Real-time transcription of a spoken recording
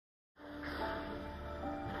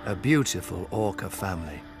a beautiful orca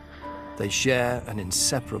family. They share an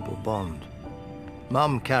inseparable bond.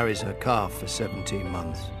 Mum carries her calf for 17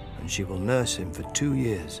 months, and she will nurse him for 2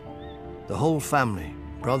 years. The whole family,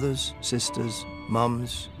 brothers, sisters,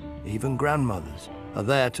 mums, even grandmothers, are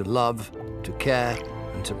there to love, to care,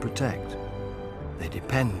 and to protect. They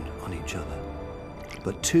depend on each other.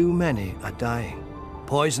 But too many are dying,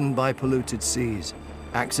 poisoned by polluted seas,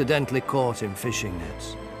 accidentally caught in fishing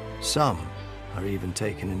nets. Some are even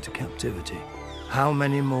taken into captivity. How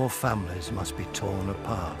many more families must be torn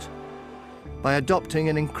apart? By adopting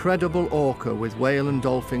an incredible orca with whale and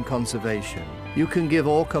dolphin conservation, you can give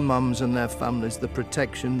orca mums and their families the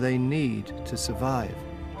protection they need to survive.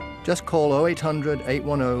 Just call 0800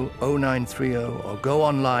 810 0930 or go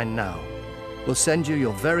online now. We'll send you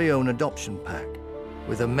your very own adoption pack.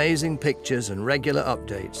 With amazing pictures and regular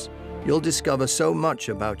updates, you'll discover so much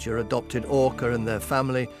about your adopted orca and their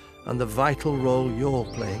family and the vital role you're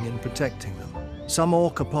playing in protecting them. Some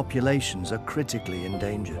orca populations are critically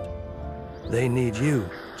endangered. They need you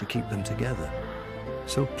to keep them together.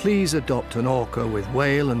 So please adopt an orca with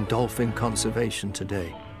whale and dolphin conservation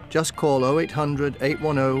today. Just call 0800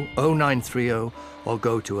 810 0930 or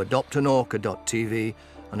go to adoptanorca.tv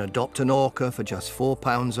and adopt an orca for just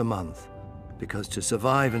 £4 a month. Because to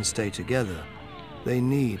survive and stay together, they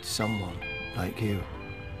need someone like you.